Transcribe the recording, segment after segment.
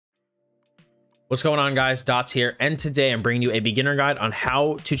What's going on, guys? Dottz here, and today I'm bringing you a beginner guide on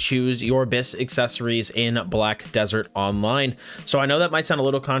how to choose your BiS accessories in Black Desert Online. So I know that might sound a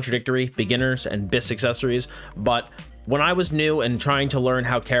little contradictory, beginners and BiS accessories, but when I was new and trying to learn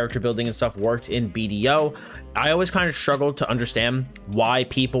how character building and stuff worked in BDO, I always kind of struggled to understand why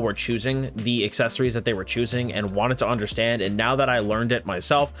people were choosing the accessories that they were choosing and wanted to understand. And now that I learned it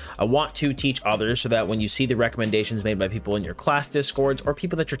myself, I want to teach others so that when you see the recommendations made by people in your class discords or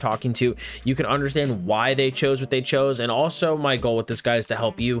people that you're talking to, you can understand why they chose what they chose. And also my goal with this guide is to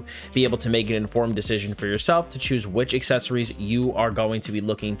help you be able to make an informed decision for yourself to choose which accessories you are going to be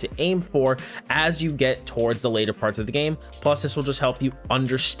looking to aim for as you get towards the later parts of the game. Plus, this will just help you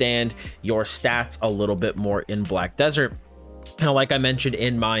understand your stats a little bit more in Black Desert. Now, like I mentioned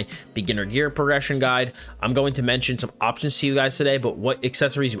in my beginner gear progression guide, I'm going to mention some options to you guys today, but what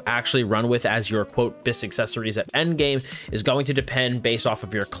accessories you actually run with as your quote BiS accessories at endgame is going to depend based off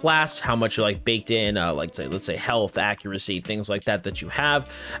of your class, how much you like baked in, let's say health, accuracy, things like that you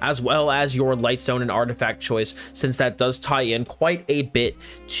have, as well as your light zone and artifact choice, since that does tie in quite a bit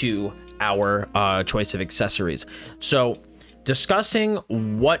to our choice of accessories. So discussing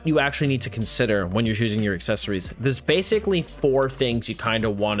what you actually need to consider when you're choosing your accessories, there's basically four things you kind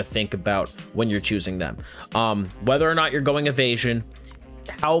of want to think about when you're choosing them. Whether or not you're going evasion,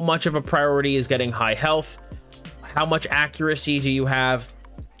 how much of a priority is getting high health, how much accuracy do you have,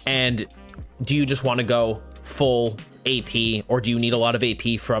 and do you just want to go full AP, or do you need a lot of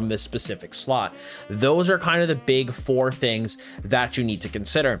AP from this specific slot? Those are kind of the big four things that you need to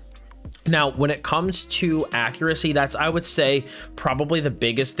consider. Now, when it comes to accuracy, that's, I would say, probably the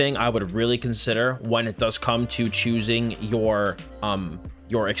biggest thing I would really consider when it does come to choosing your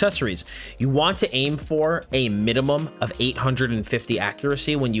accessories. You want to aim for a minimum of 850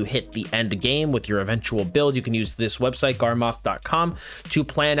 accuracy when you hit the end game with your eventual build. You can use this website, garmoth.com, to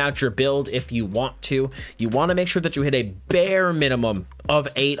plan out your build if you want to. You want to make sure that you hit a bare minimum of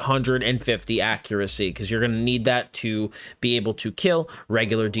 850 accuracy, because you're going to need that to be able to kill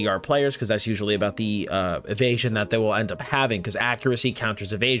regular DR players, because that's usually about the evasion that they will end up having, because accuracy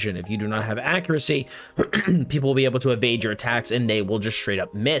counters evasion. If you do not have accuracy, people will be able to evade your attacks and they will just straight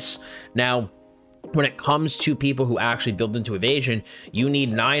up miss. Now, when it comes to people who actually build into evasion, you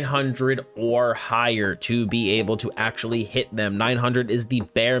need 900 or higher to be able to actually hit them. 900 is the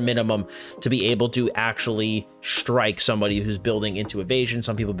bare minimum to be able to actually strike somebody who's building into evasion.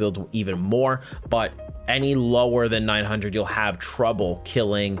 Some people build even more, but any lower than 900, you'll have trouble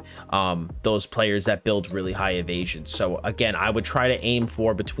killing those players that build really high evasion. So again, I would try to aim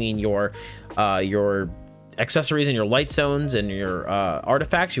for between your accessories and your light zones and your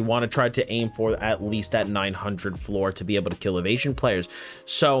artifacts. You want to try to aim for at least that 900 floor to be able to kill evasion players.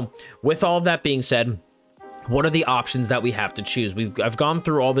 So with all of that being said, what are the options that we have to choose? I've gone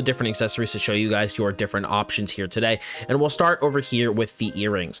through all the different accessories to show you guys your different options here today, and we'll start over here with the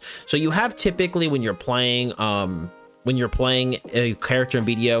earrings. So you have typically when you're playing a character in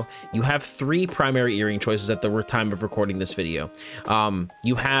BDO, you have three primary earring choices at the time of recording this video.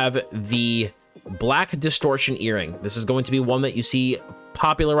 You have the Black Distortion earring. This is going to be one that you see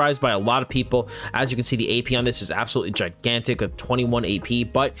popularized by a lot of people. As you can see, the AP on this is absolutely gigantic, at 21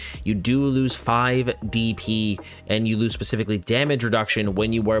 AP, but you do lose 5 DP and you lose specifically damage reduction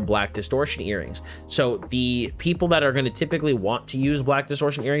when you wear Black Distortion earrings. So the people that are going to typically want to use Black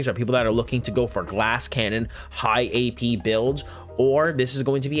Distortion earrings are people that are looking to go for glass cannon, high AP builds, or this is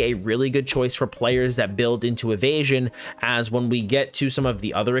going to be a really good choice for players that build into evasion, as when we get to some of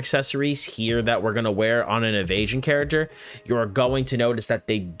the other accessories here that we're going to wear on an evasion character, you're going to notice that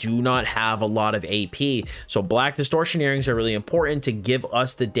they do not have a lot of AP. So Black Distortion earrings are really important to give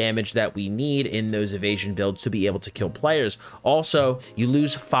us the damage that we need in those evasion builds to be able to kill players. Also, you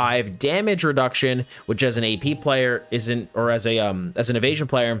lose 5 damage reduction, which as an AP player isn't, or as an evasion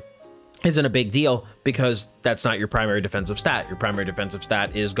player isn't a big deal, because that's not your primary defensive stat. Your primary defensive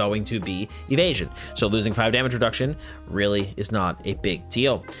stat is going to be evasion. So losing 5 damage reduction really is not a big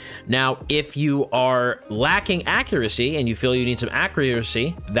deal. Now, if you are lacking accuracy and you feel you need some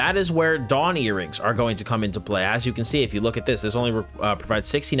accuracy, that is where Dawn earrings are going to come into play. As you can see, if you look at this only provides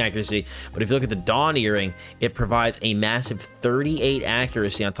 16 accuracy, but if you look at the Dawn earring, it provides a massive 38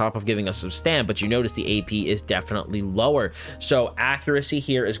 accuracy on top of giving us some stam, but you notice the AP is definitely lower. So accuracy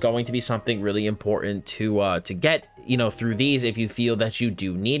here is going to be something really important to get you know, through these if you feel that you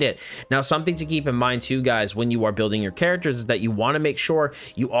do need it. Now, something to keep in mind too, guys, when you are building your characters is that you want to make sure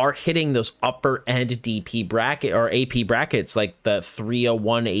you are hitting those upper end DP bracket or AP brackets, like the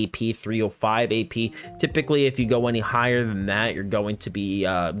 301 AP, 305 AP. Typically, if you go any higher than that, you're going to be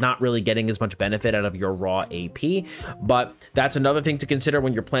not really getting as much benefit out of your raw AP. But that's another thing to consider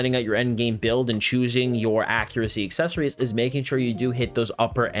when you're planning out your end game build and choosing your accuracy accessories, is making sure you do hit those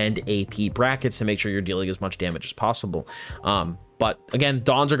upper end AP brackets to make sure you're dealing as much damage as possible. But again,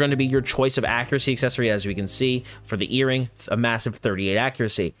 Dawns are going to be your choice of accuracy accessory. As we can see, for the earring, a massive 38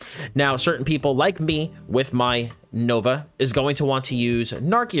 accuracy. Now, certain people like me with my Nova is going to want to use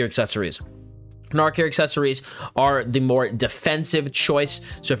Narc ear accessories. Narc ear accessories are the more defensive choice.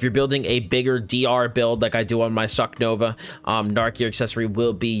 So if you're building a bigger DR build like I do on my Suck Nova, Narc ear accessory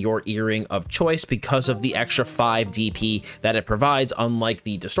will be your earring of choice because of the extra 5 DP that it provides, unlike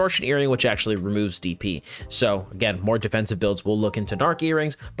the distortion earring, which actually removes DP. So again, more defensive builds will look into Narc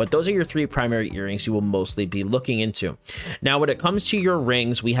earrings, but those are your 3 primary earrings you will mostly be looking into. Now, when it comes to your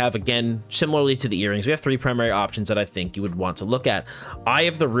rings, we have, again, similarly to the earrings, we have 3 primary options that I think you would want to look at. Eye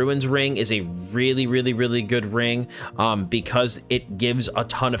of the Ruins ring is a really good ring because it gives a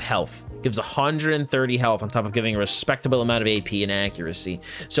ton of health. It gives 130 health on top of giving a respectable amount of AP and accuracy.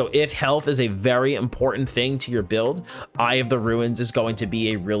 So if health is a very important thing to your build, Eye of the Ruins is going to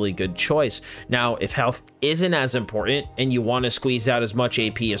be a really good choice. Now, if health isn't as important and you want to squeeze out as much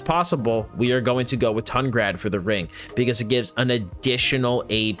AP as possible, we are going to go with Tungrad for the ring because it gives an additional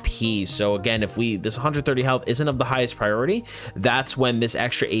AP. So again, if this 130 health isn't of the highest priority, that's when this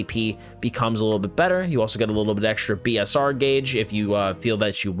extra AP becomes a little bit better. You also get a little bit extra BSR gauge if you feel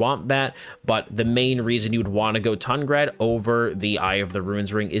that you want that. But the main reason you would want to go Tungrad over the Eye of the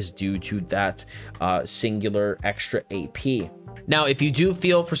Ruins ring is due to that singular extra AP. Now, if you do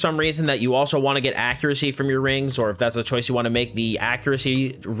feel for some reason that you also want to get accuracy from your rings, or if that's a choice you want to make, the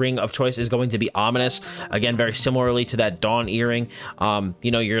accuracy ring of choice is going to be Ominous. Again, very similarly to that Dawn earring.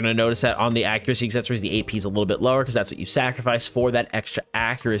 You know, you're going to notice that on the accuracy accessories, the AP is a little bit lower because that's what you sacrifice for that extra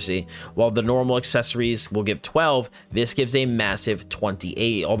accuracy. While the normal accessories will give 12, this gives a massive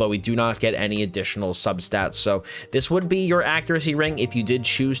 28, although we do not get any additional substats. So this would be your accuracy ring if you did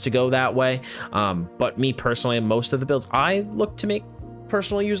choose to go that way. But me personally, most of the builds I look to make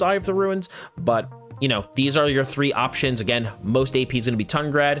personally use Eye of the Ruins, but you know, these are your 3 options. Again, most AP is going to be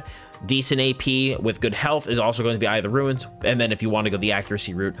Tungrad. Decent AP with good health is also going to be Eye of the Ruins, and then if you want to go the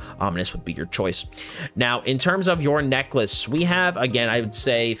accuracy route, Ominous would be your choice. Now, in terms of your necklace, we have, again, I would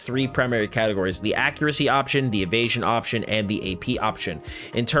say 3 primary categories: the accuracy option, the evasion option, and the AP option.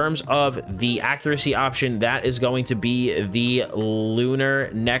 In terms of the accuracy option, that is going to be the Lunar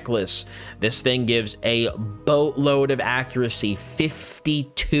Necklace. This thing gives a boatload of accuracy,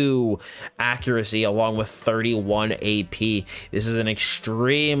 52 accuracy, along with 31 AP. This is an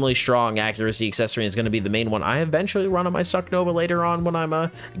extremely strong accuracy accessory. It's going to be the main one I eventually run on my Suck Nova later on when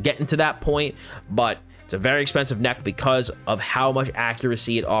I'm getting to that point, but it's a very expensive neck because of how much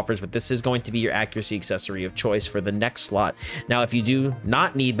accuracy it offers. But this is going to be your accuracy accessory of choice for the next slot. Now, if you do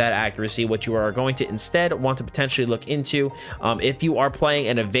not need that accuracy, what you are going to instead want to potentially look into, if you are playing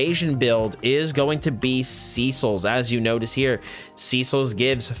an evasion build, is going to be Cecil's. As you notice here, Cecil's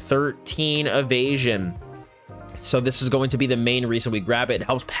gives 13 evasion. So this is going to be the main reason we grab it. It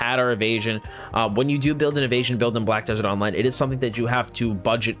helps pad our evasion. When you do build an evasion build in Black Desert Online, it is something that you have to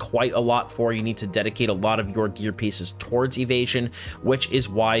budget quite a lot for. You need to dedicate a lot of your gear pieces towards evasion, which is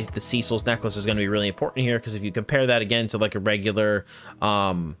why the Cecil's necklace is going to be really important here. Because if you compare that again to like a regular,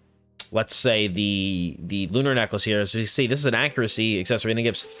 let's say the Lunar Necklace here, so you see this is an accuracy accessory and it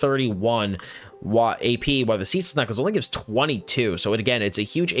gives 31 AP, while the Cecil's Necklace only gives 22. So again, it's a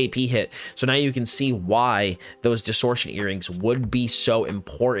huge AP hit. So now you can see why those distortion earrings would be so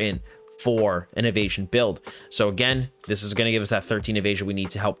important for an evasion build. So again, this is going to give us that 13 evasion we need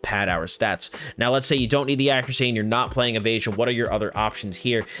to help pad our stats. Now, let's say you don't need the accuracy and you're not playing evasion. What are your other options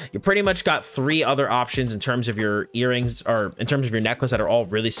here? You pretty much got 3 other options in terms of your earrings, or in terms of your necklace, that are all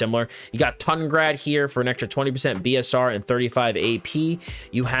really similar. You got Tungrad here for an extra 20% BSR and 35 AP.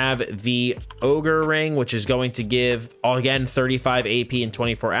 You have the Ogre ring, which is going to give, again, 35 AP and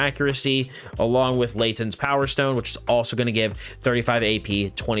 24 accuracy, along with Layton's Power Stone, which is also going to give 35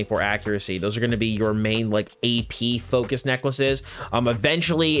 AP, 24 accuracy. Those are going to be your main like AP focus necklaces.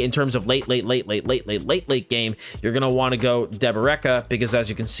 Eventually, in terms of late game, you're going to want to go Deboreka, because as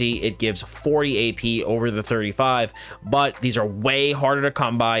you can see, it gives 40 AP over the 35, but these are way harder to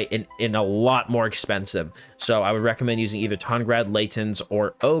come by and a lot more expensive. So I would recommend using either Tungrad, Layton's,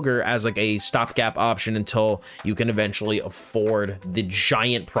 or Ogre as like a stopgap option until you can eventually afford the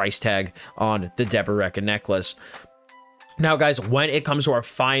giant price tag on the Deboreka necklace. Now, guys, when it comes to our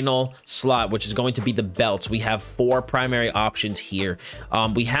final slot, which is going to be the belts, we have 4 primary options here.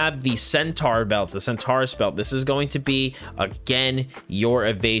 We have the Centaur belt, the Centaurus belt. This is going to be, again, your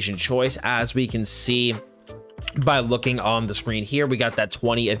evasion choice. As we can see by looking on the screen here, we got that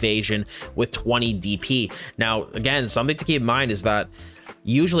 20 evasion with 20 DP. Now, again, something to keep in mind is that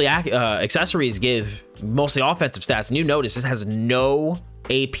usually accessories give mostly offensive stats, and you notice this has no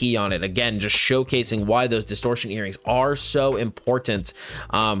AP on it. Again, just showcasing why those distortion earrings are so important.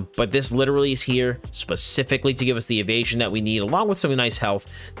 But this literally is here specifically to give us the evasion that we need, along with some nice health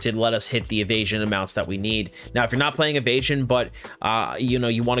to let us hit the evasion amounts that we need. Now, if you're not playing evasion, but you know,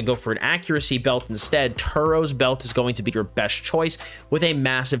 you want to go for an accuracy belt instead, Turo's belt is going to be your best choice with a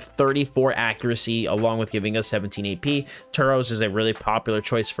massive 34 accuracy, along with giving us 17 AP. Turo's is a really popular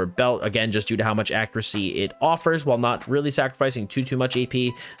choice for belt, again, just due to how much accuracy it offers while not really sacrificing too much AP.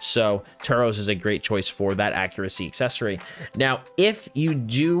 So Turo's is a great choice for that accuracy accessory. Now, if you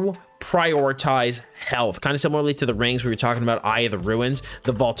do prioritize health, kind of similarly to the rings we were talking about, Eye of the Ruins,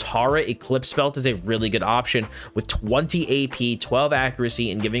 the Voltara Eclipse belt is a really good option with 20 AP, 12 accuracy,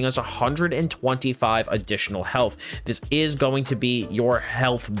 and giving us 125 additional health. This is going to be your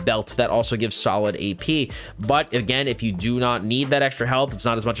health belt that also gives solid AP. But again, if you do not need that extra health, it's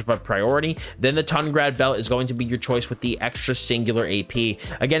not as much of a priority, then the Tungrad belt is going to be your choice with the extra singular AP.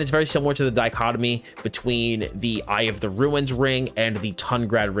 Again, it's very similar to the dichotomy between the Eye of the Ruins ring and the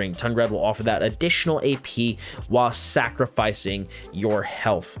Tungrad ring. Tungrad will offer that additional AP while sacrificing your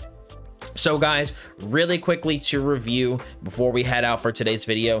health. So guys, really quickly to review before we head out for today's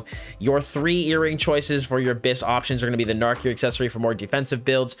video, your 3 earring choices for your BiS options are going to be the Narc accessory for more defensive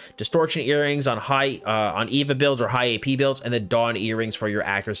builds, distortion earrings on on EVA builds or high AP builds, and the Dawn earrings for your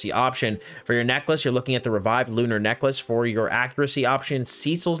accuracy option. For your necklace, you're looking at the Revived Lunar necklace for your accuracy option,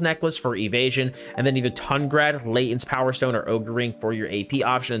 Cecil's necklace for evasion, and then either Tungrad, Leighton's Power Stone, or Ogre ring for your AP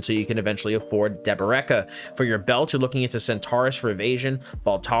option until you can eventually afford Deboreka. For your belt, you're looking into Centaurus for evasion,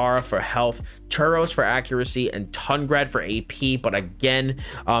 Voltara for health, Turo's for accuracy, and Tungrad for AP. But again,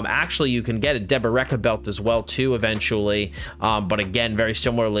 actually you can get a Deboreka belt as well too eventually, but again, very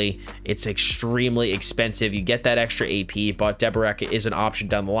similarly, it's extremely expensive. You get that extra AP, but Deboreka is an option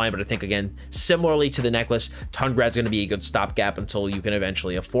down the line. But I think, again, similarly to the necklace, Tungrad's going to be a good stopgap until you can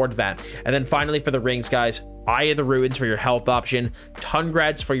eventually afford that. And then finally, for the rings, guys, Eye of the Ruins for your health option,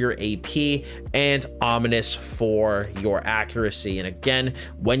 Tungrad's for your AP, and Ominous for your accuracy. And again,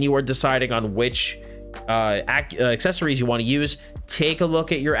 when you are deciding on which accessories you want to use, take a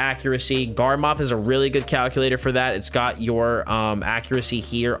look at your accuracy. Garmoth is a really good calculator for that. It's got your accuracy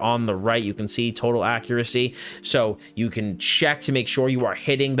here on the right. You can see total accuracy, so you can check to make sure you are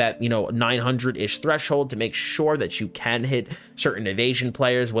hitting that 900-ish threshold to make sure that you can hit certain evasion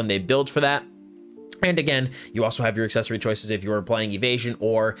players when they build for that. And again, you also have your accessory choices if you are playing evasion,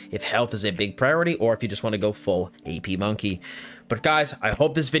 or if health is a big priority, or if you just want to go full AP monkey. But guys, I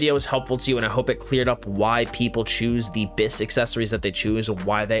hope this video is helpful to you, and I hope it cleared up why people choose the BiS accessories that they choose,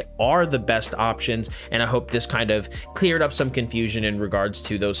 why they are the best options. And I hope this kind of cleared up some confusion in regards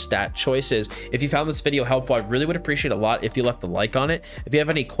to those stat choices. If you found this video helpful, I really would appreciate a lot if you left a like on it. If you have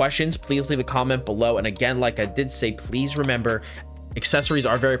any questions, please leave a comment below. And again, like I did say, please remember, accessories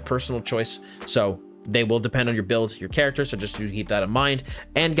are a very personal choice, so they will depend on your build, your character, so just to keep that in mind.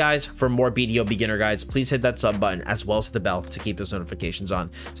 And guys, for more BDO beginner guides, please hit that sub button as well as the bell to keep those notifications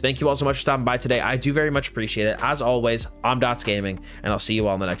on. So thank you all so much for stopping by today. I do very much appreciate it. As always, I'm Dottz Gaming, and I'll see you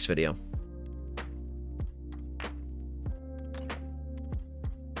all in the next video.